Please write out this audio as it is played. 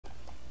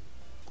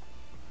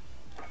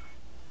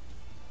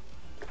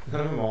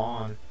Come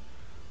on.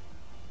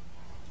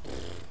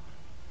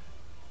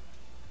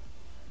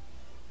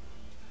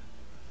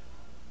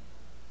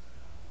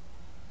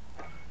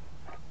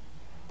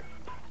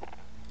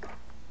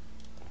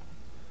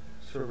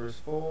 Server's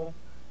full.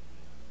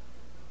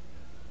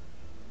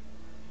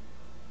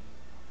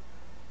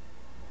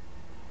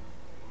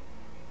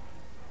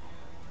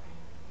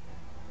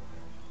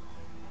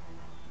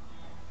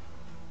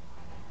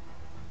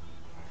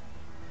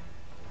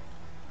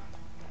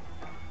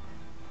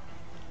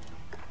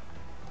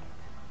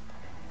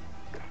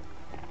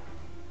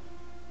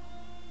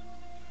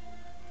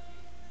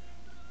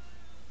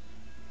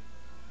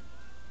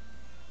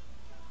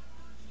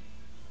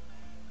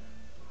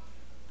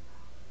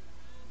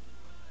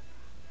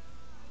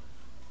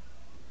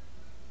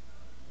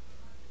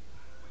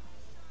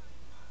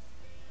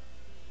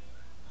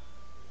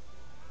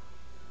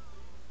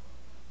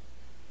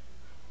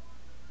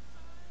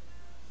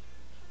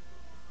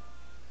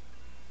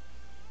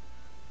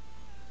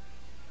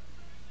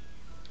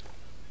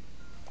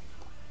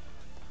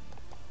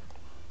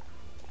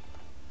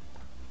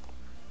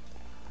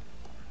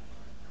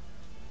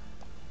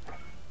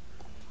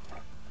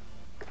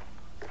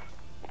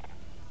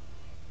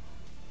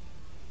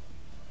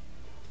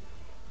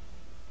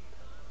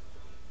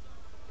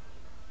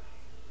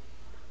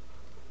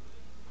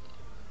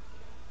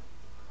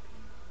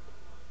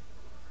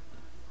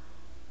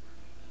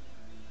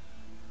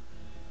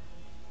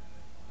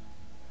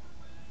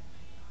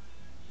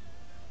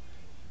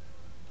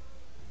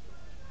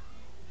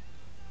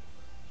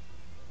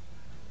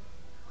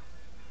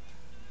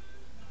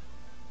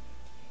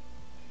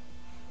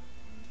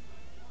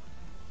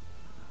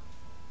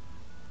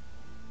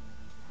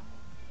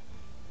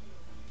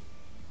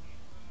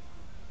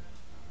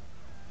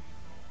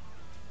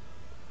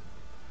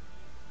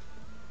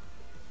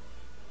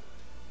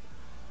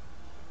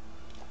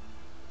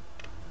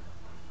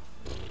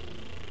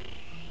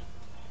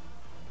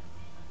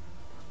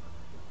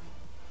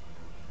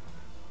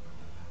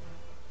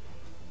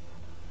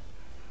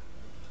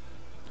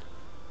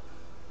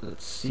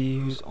 Let's see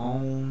who's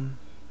on.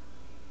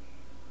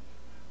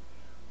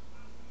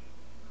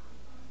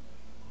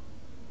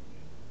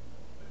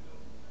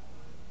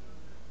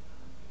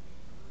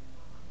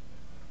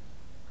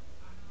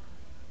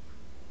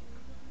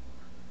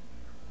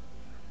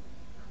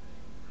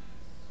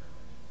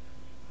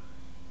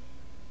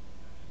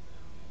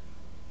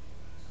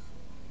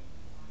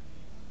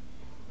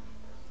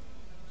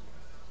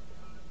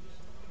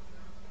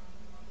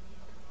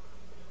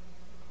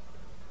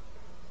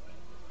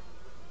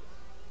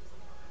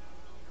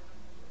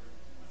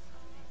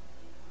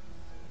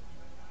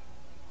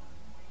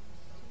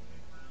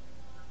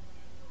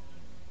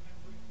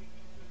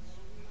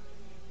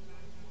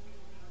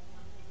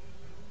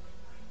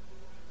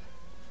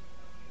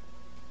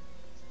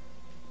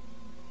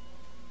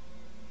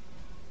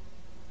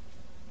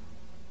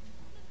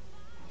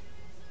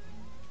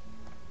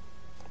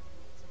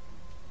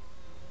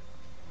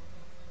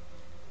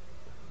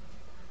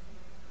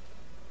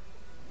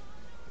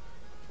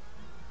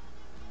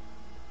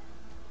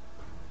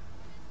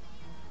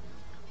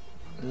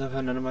 I love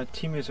how none of my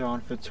teammates are on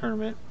for the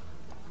tournament.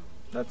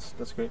 That's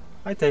great.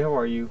 Hi Tay, how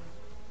are you?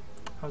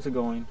 How's it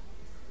going?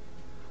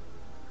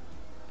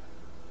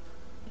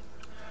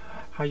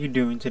 How you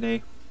doing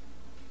today?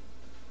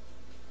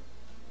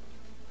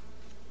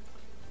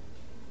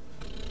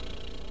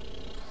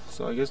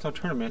 So I guess no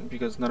tournament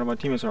because none of my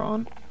teammates are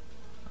on.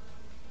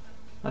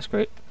 That's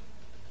great.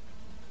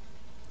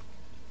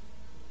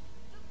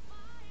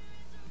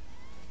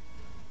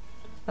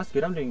 That's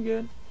good, I'm doing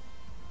good.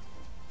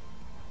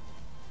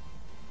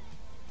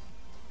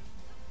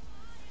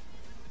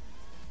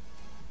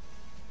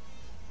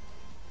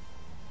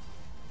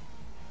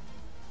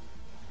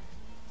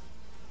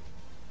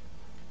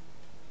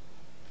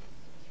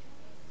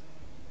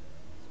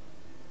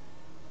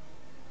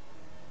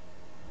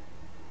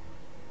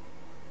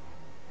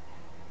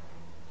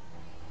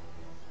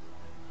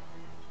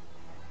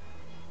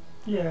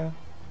 Yeah.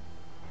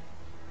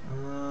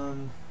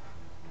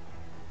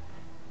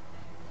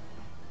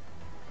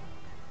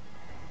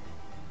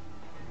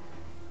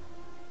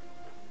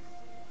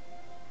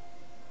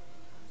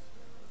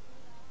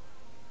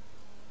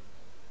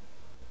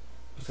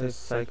 Besides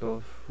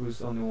Psycho, who's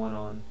the only one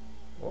on,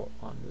 well,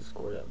 on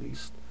Discord at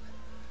least.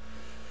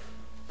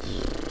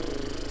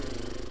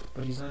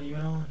 But he's not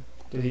even on.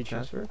 Did he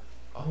transfer?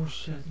 Oh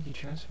shit, I think he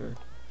transferred.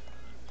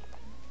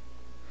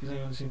 He's not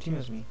even on the same team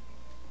as me.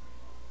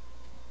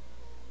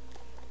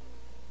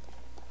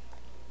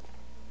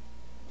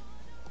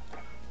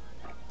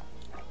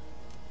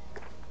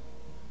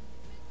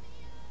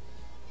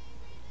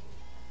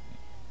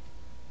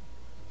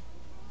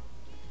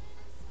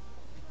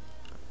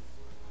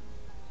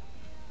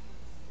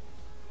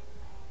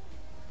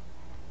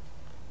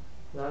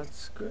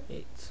 That's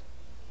great.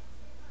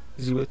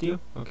 Is he with you?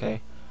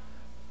 Okay.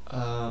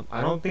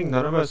 I don't think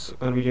none of us are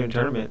gonna be doing a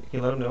tournament. Can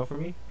you let him know for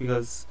me?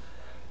 Because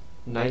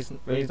Ray's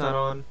not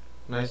on.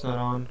 Nice not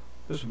on.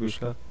 This is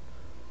Babushka.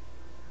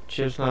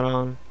 Chip's not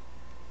on.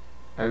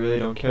 I really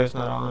don't care. It's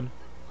not on.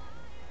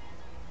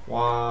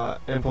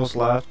 Impulse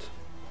left.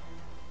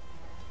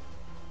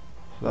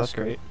 That's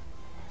great.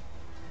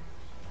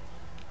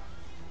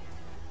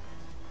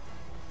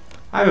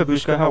 Hi,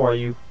 Babushka. How are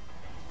you?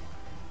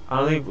 I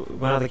don't think we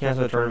might have to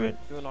cancel the tournament.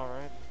 Doing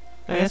alright.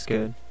 Hey, that's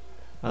good.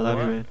 I love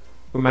you, What? man.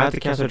 We might have to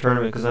cancel the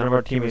tournament because none of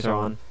our teammates are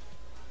on.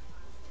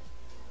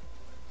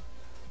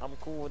 I'm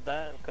cool with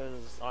that,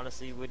 because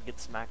honestly, we'd get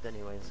smacked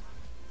anyways.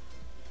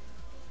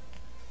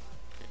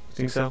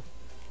 Think so?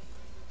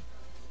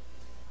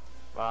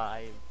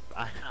 I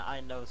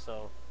know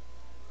so.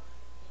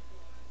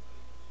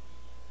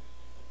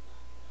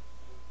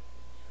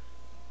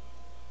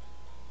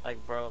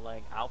 Like, bro,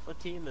 like, Alpha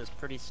team is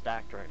pretty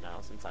stacked right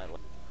now since I left.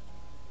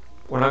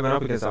 We're not going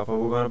up against Alpha.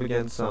 We're going up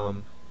against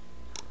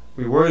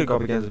we were going to go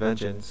up against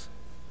Vengeance.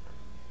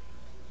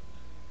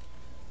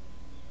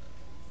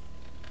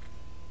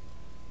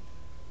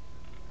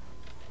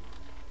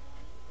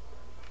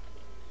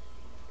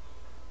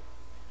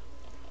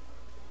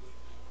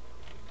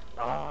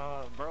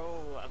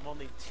 Bro, I'm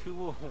only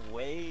 2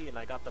 away and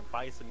I got the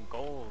Bison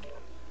Gold.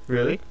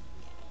 Really?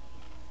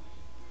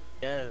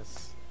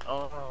 Yes.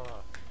 I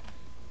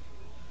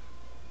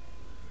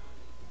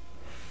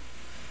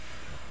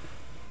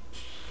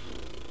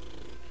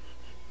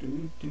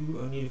need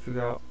to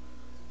figure out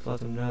to let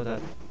them know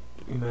that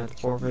we might have to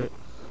forfeit.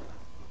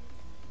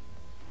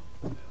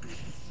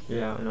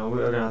 Yeah, I know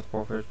we're gonna have to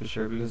forfeit for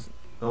sure because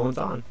no one's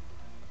on.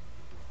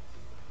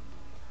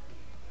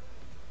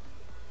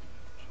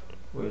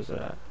 Where's it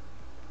at?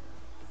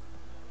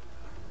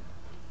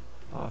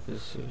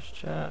 Officers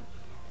chat.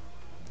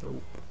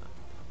 Nope.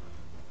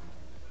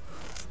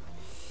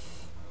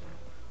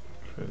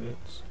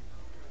 Trivets.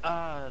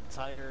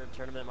 Tiger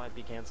tournament might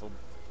be canceled.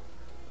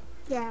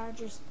 Yeah,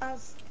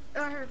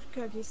 I heard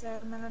Cookie say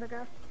it a minute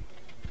ago.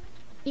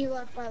 You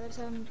left by the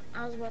time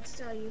I was about to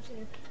tell you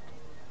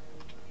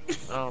to.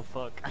 Oh,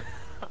 fuck.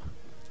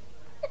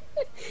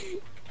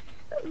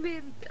 I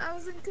mean, I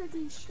was in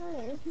Cookie's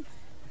shirt.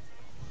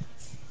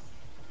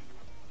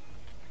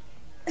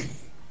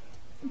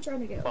 I'm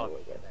trying to get all the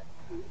way in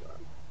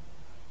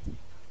it.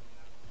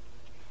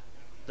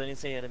 Didn't you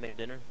say you had to make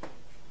dinner?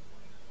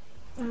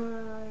 Yeah,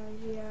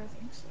 I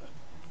think so.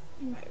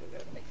 I might go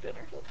to make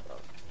dinner.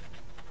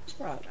 It's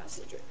probably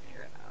messaging me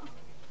right now.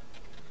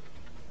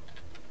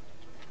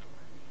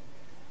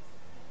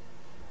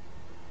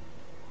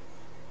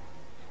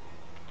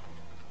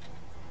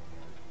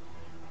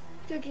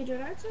 Cookie,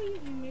 did I tell you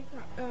you make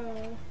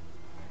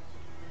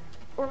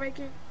we're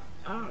making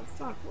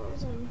fuck, what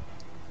was it?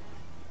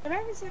 Did I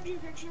ever send you a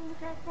picture of the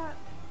crack pot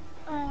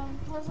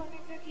lasagna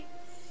cookie?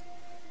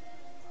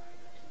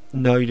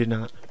 No, you did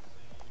not.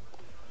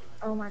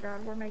 Oh my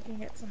god, we're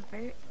making it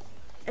tonight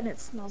and it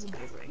smells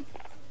amazing.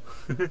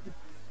 Wait,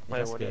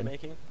 That's what are you good.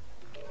 making?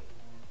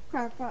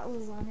 Crack pot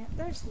lasagna.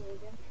 There's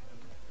Logan.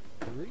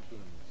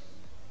 Greetings.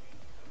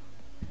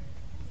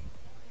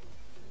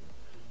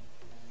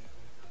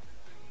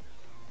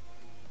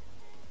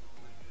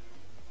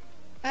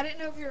 I didn't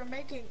know if you were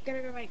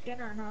gonna go make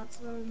dinner or not,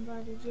 so I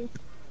invited you.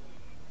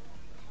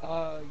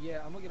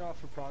 Yeah, I'm gonna get off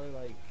for probably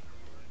like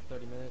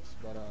 30 minutes,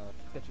 but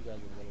catch you guys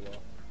in a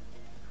little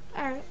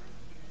while. Alright.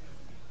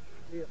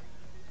 Yeah.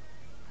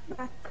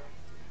 Bye.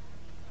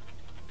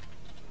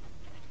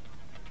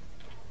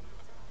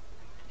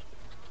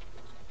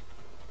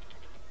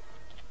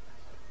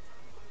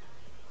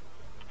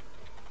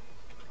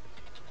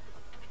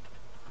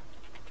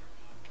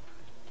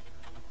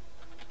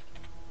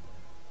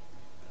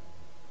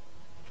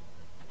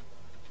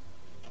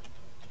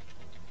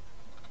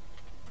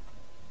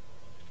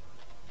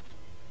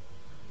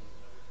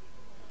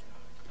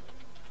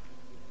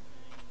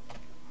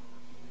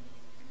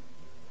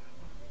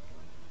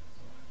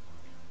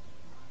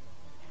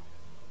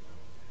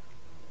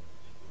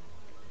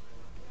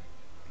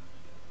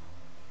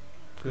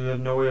 Because we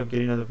have no way of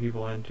getting other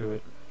people into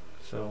it.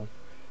 So,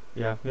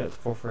 yeah, we have to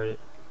forfeit it.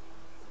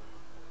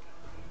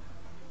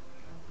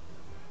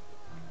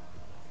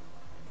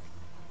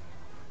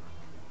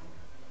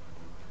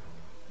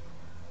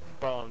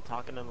 Bro, I'm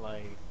talking to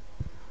like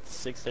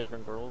 6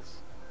 different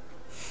girls.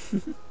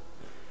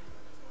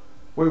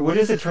 Wait, what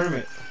is the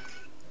tournament?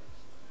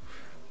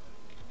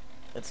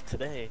 It's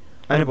today.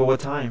 I know, but what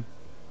time?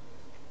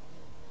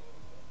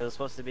 It was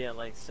supposed to be at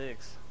like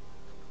 6.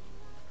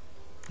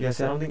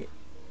 Yes, I don't think...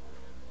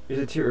 Is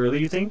it too early,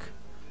 you think?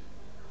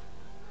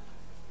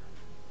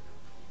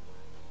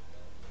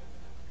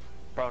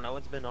 Bro, no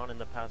one's been on in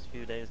the past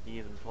few days to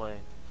even play.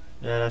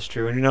 Yeah, that's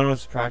true. And you know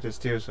it's practice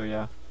too, so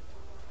yeah.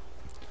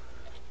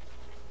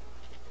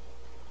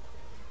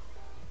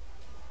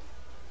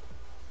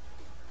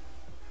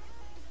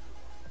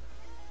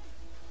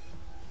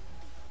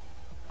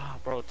 Ah,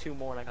 bro, 2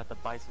 more and I got the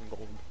Bison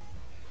Gold.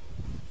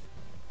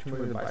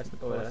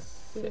 Oh, that's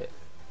sick.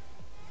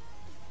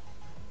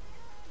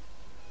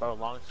 Bro,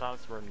 long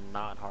shots were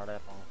not hard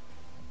at all.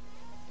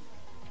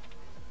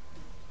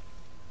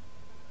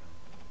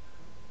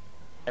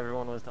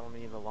 Everyone was telling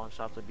me the long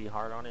shots would be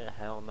hard on it.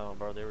 Hell no,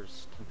 bro. They were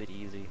stupid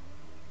easy.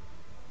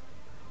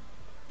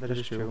 That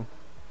is true.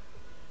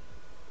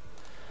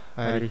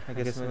 Alrighty, I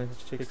guess I'm gonna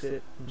fix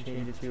it and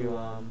change it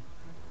to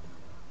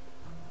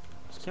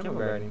just Camo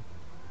writing.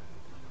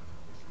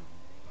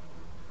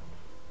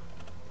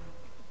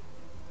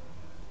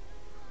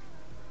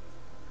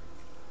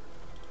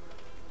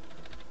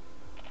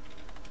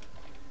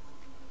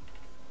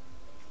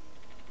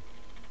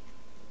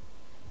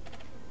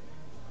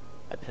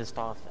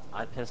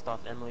 I pissed off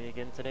Emily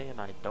again today, and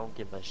I don't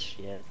give a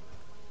shit.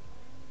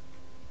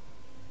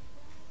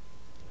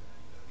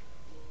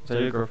 Is that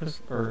your girlfriend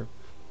or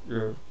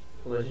your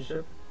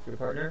relationship? Your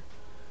partner?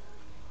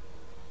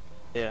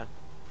 Yeah.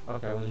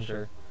 Okay, I wasn't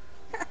sure.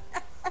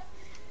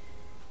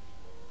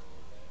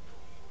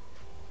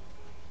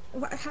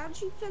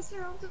 How'd you piss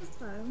her off this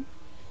time?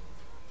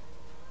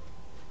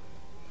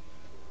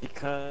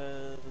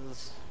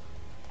 Because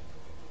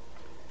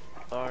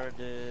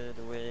started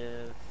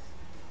with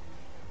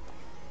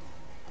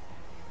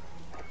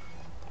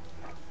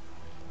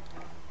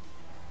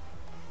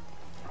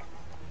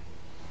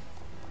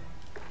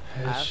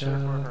asked her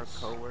for her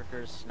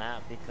coworker's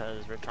snap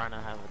because we're trying to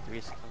have a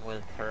threesome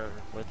with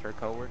her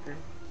coworker.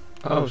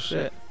 Oh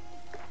shit.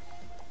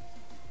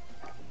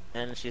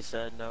 And she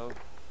said no,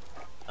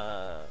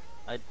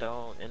 I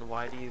don't, and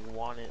why do you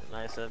want it? And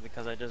I said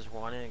because I just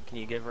want it. Can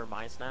you give her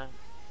my snap?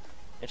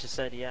 And she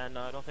said, yeah,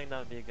 no, I don't think that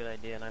would be a good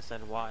idea. And I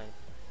said, why?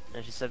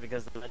 And she said,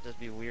 because that would just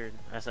be weird.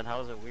 I said, how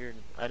is it weird?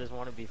 I just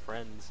want to be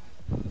friends.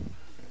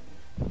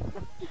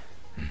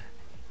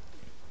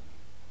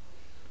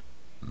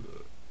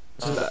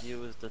 So that you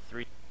was the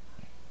three.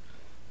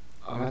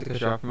 I'm gonna have to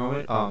cut you off for a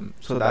moment.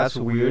 So that's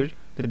weird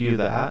to do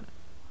that,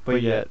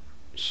 but yet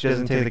she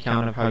doesn't take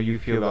account of how you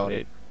feel about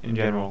it in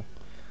general,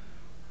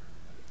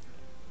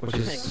 which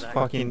is Exactly.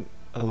 fucking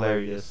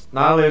hilarious.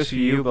 Not hilarious for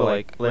you, but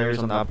like hilarious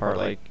on that part.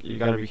 Like you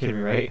gotta be kidding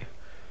me, right?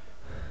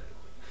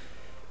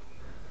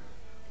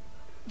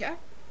 Yeah.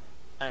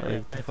 Like,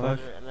 the I fuck? told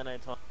her, and then I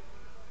told.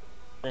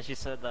 Then she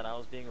said that I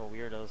was being a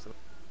weirdo. So,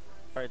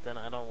 alright, then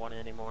I don't want it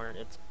anymore.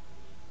 It's.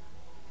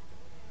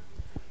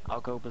 I'll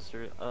go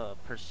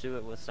pursue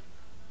it with. Some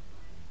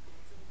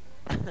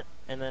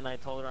and then I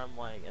told her I'm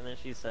like, and then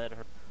she said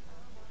her.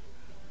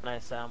 And I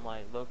said I'm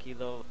like, low-key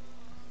though.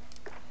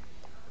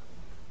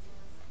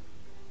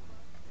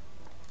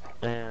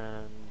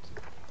 And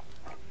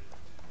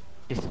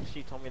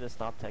she told me to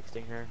stop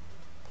texting her.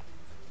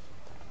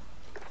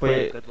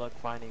 But Good luck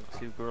finding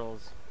 2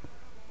 girls.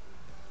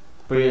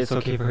 it's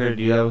okay for her to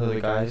do that with other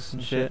guys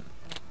and shit.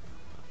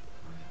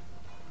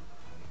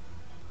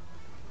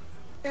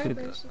 Yeah, See,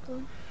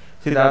 basically.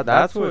 See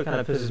that's what kind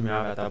of pisses me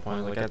off at that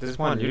point. Like at this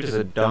point, you're just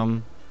a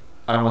dumb.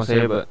 I don't want to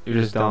say it, but you're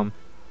just dumb.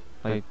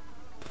 Like,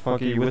 the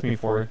fuck are you with me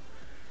for?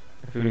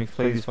 If you're gonna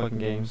play these fucking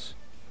games.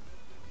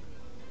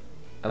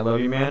 I love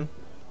you, man,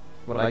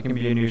 but I can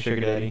be your new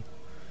sugar daddy. You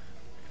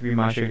can be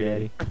my sugar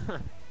daddy.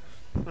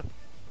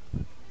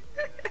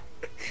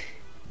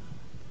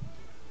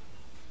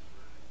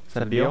 Is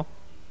that a deal?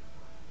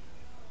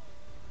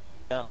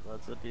 Yeah,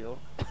 that's a deal.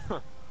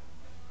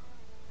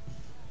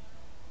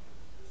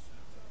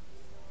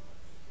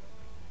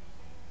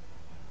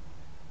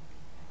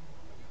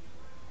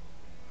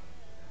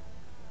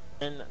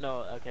 And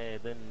no, okay,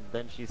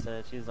 then she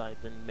said, she's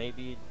like, then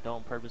maybe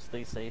don't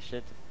purposely say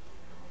shit to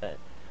that.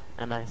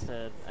 And I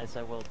said,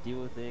 well,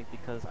 deal with it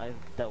because I've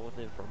dealt with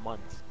it for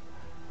months.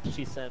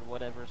 She said,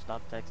 whatever,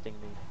 stop texting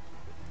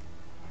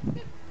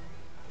me.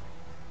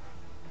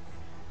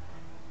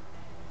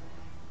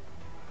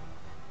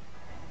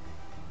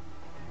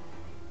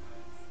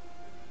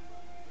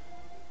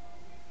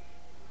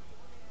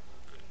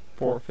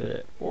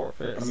 Forfeit.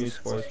 I'm used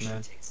to voice,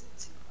 man.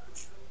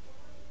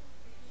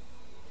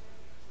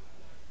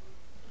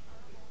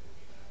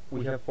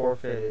 We have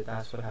forfeited.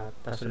 That's what happened.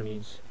 That's what it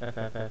means.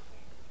 FFF.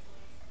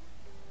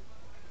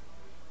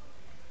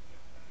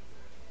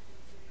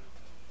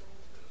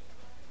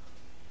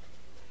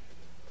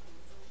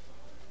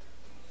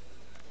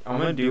 I'm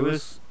gonna do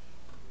is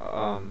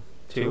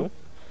 2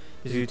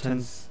 is do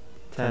tens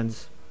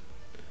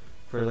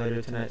for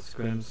later tonight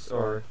scrims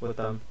or with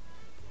them.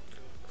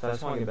 So I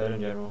just want to get better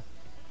in general.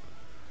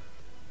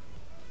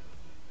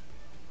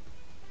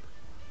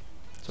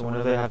 So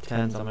whenever they have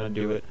 10s, I'm gonna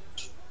do it.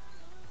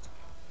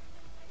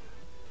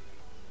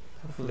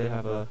 Hopefully they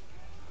have a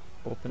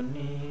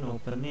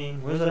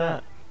opening. Where's it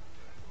at?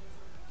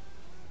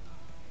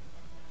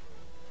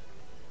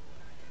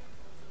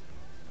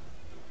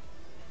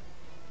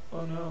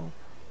 Oh no.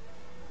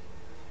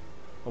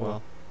 Oh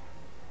well.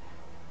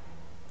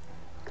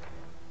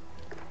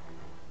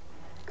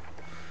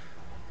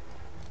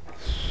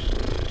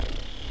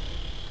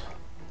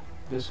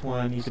 This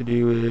one needs to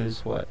do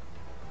is what?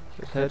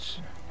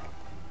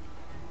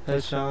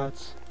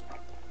 Headshots,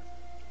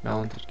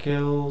 mounted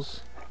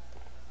kills,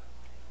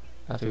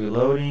 after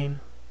reloading,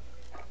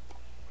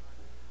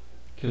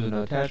 kills with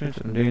no attachments.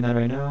 I'm doing that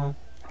right now.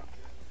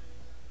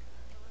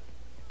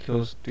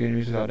 Kills 3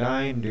 enemies without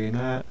dying. I'm doing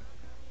that.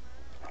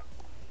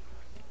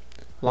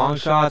 Long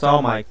shots.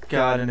 Oh my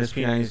god! And this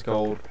P90 is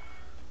gold.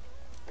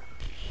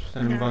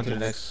 Then move on to the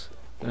next.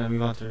 Then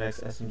move on to the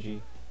next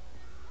SMG.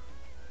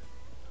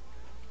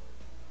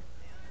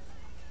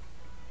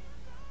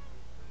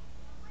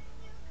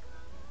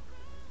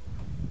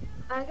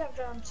 I got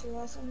down 2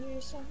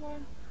 SMGs so far.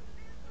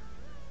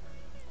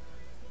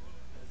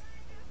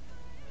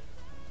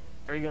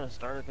 Are you gonna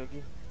start a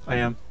cookie? I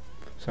am.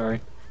 Sorry.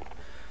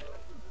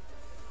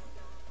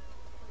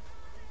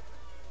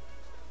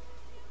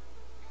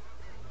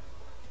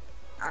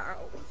 Ow.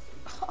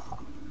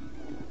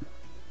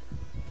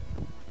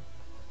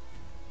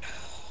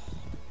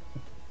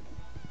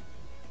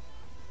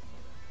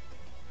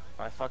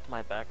 I fucked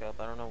my back up.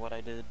 I don't know what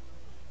I did.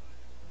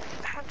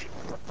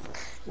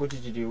 What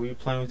did you do? Were you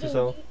playing with Dude,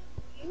 yourself?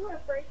 you are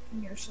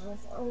breaking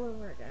yourself all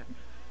over again.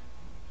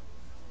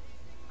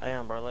 I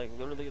am, bro. Like,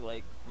 literally,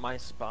 like, my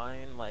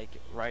spine, like,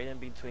 right in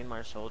between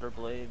my shoulder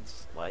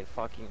blades, like,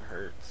 fucking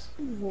hurts.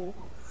 Ooh.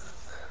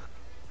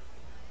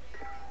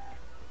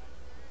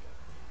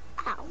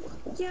 Ow.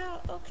 Yeah,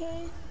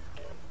 okay.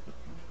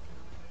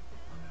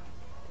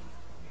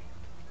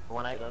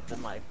 When I up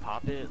and, like,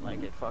 pop it,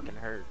 like, it fucking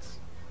hurts.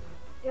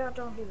 Yeah,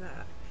 don't do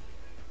that.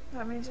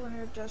 That means when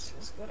your disc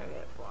is gonna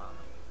get blown.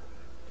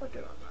 Quit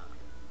doing that.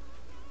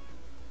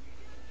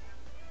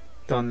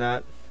 Done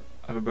that.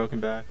 I have a broken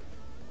back.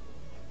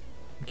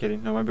 I'm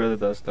kidding. No, my brother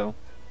does though.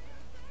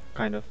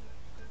 Kind of.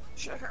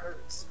 Shit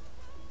hurts.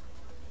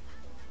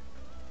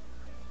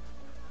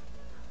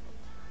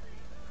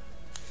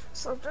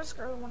 So discs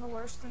are one of the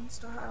worst things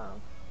to have.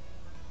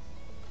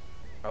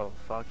 Oh,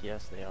 fuck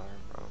yes, they are,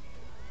 bro.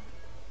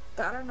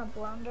 That and a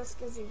blown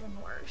disc is even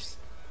worse.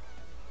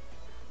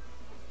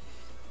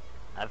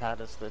 I've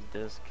had a slip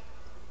disc.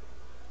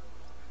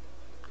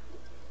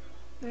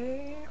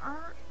 They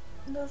aren't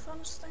the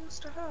funnest things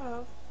to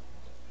have.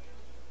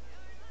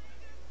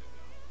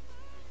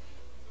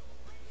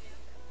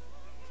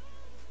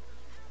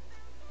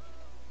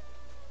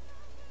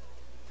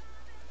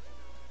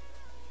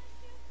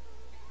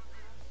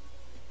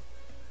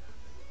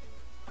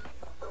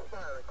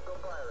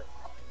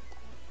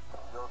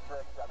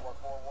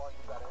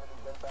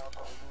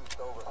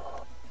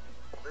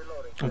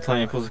 I'm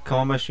telling you, people come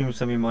on my stream,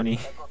 send me money.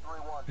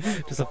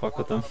 Just to fuck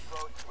with them.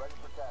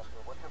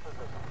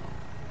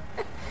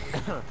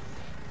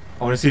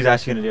 I want to see what he's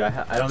actually gonna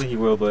do. I don't think he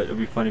will, but it'd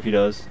be fun if he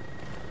does.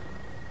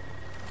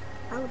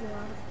 I would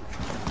love it.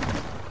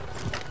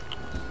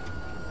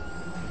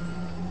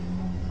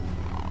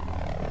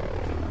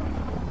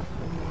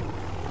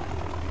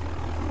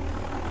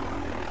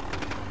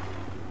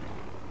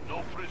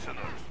 No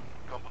prisoners.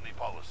 Company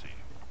policy.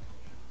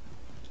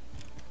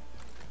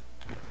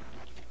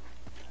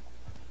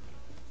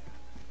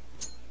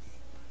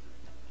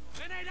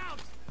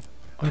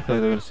 I feel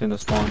like they're gonna stay in the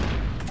spawn.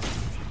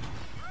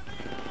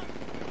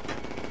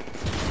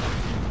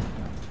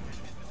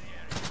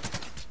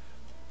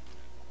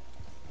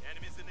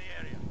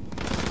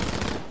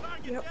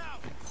 Yep.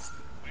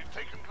 We've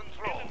taken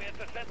control.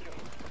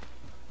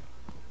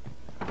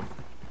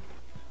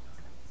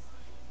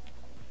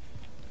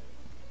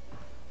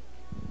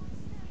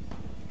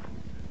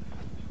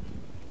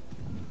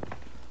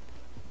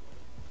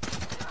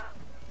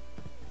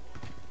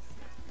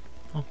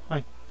 Oh,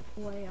 hi.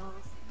 Way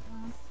off.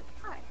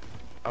 Hi.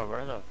 Oh,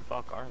 where the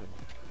fuck are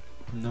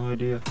they? No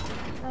idea.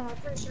 I'm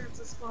pretty sure it's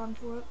a spawn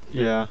flip.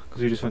 Yeah,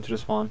 because we just went to the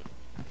spawn.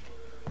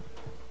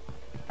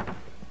 But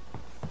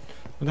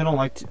they don't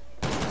like the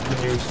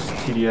new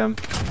TDM.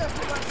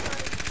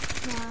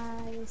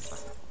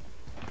 Nice.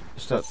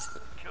 It's that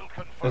Kill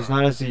confirmed. it's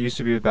not as it used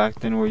to be back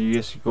then, where you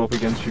just go up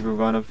against people,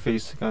 run up,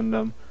 face gun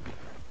them,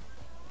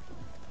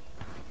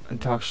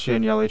 and talk shit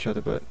and yell at each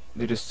other. But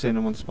they just sit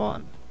in one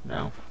spot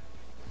now.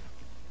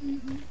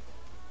 Mm-hmm.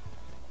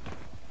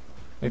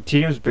 Like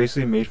TDM is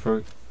basically made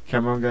for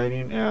camera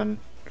guiding and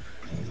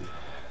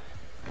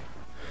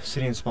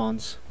sitting in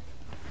spawns.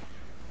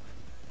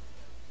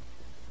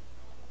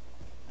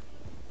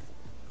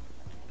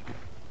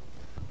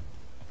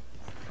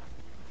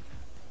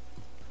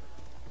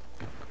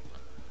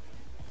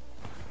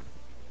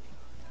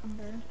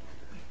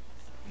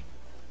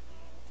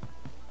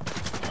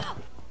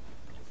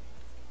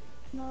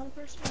 Not a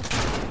person.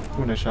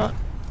 Ooh, nice shot.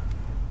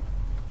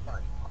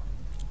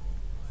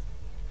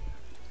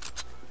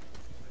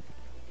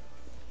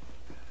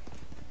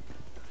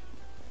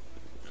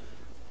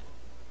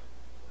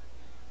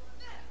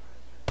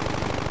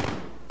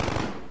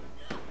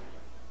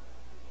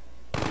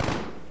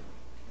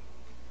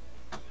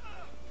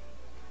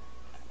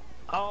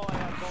 Oh, I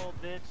got gold,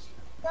 bitch.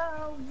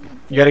 No,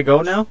 You gotta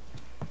go now?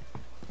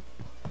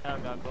 I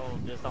got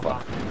gold, just a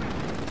Fuck.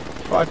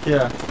 fuck. Fuck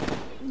yeah.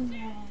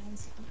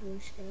 nice.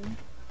 Bushka.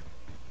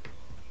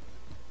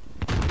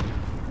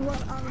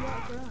 What on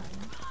what run?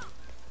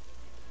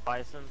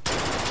 Bison.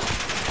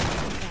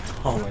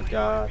 Oh my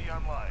god. Be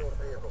online.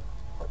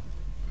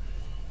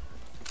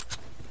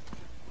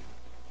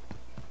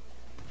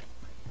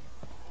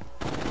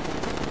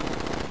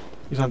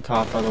 He's on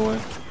top, by the way.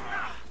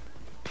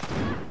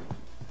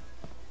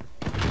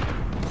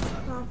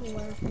 Top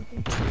away.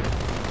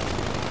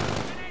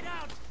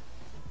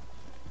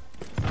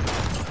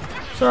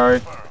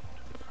 Sorry.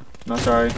 Not sorry.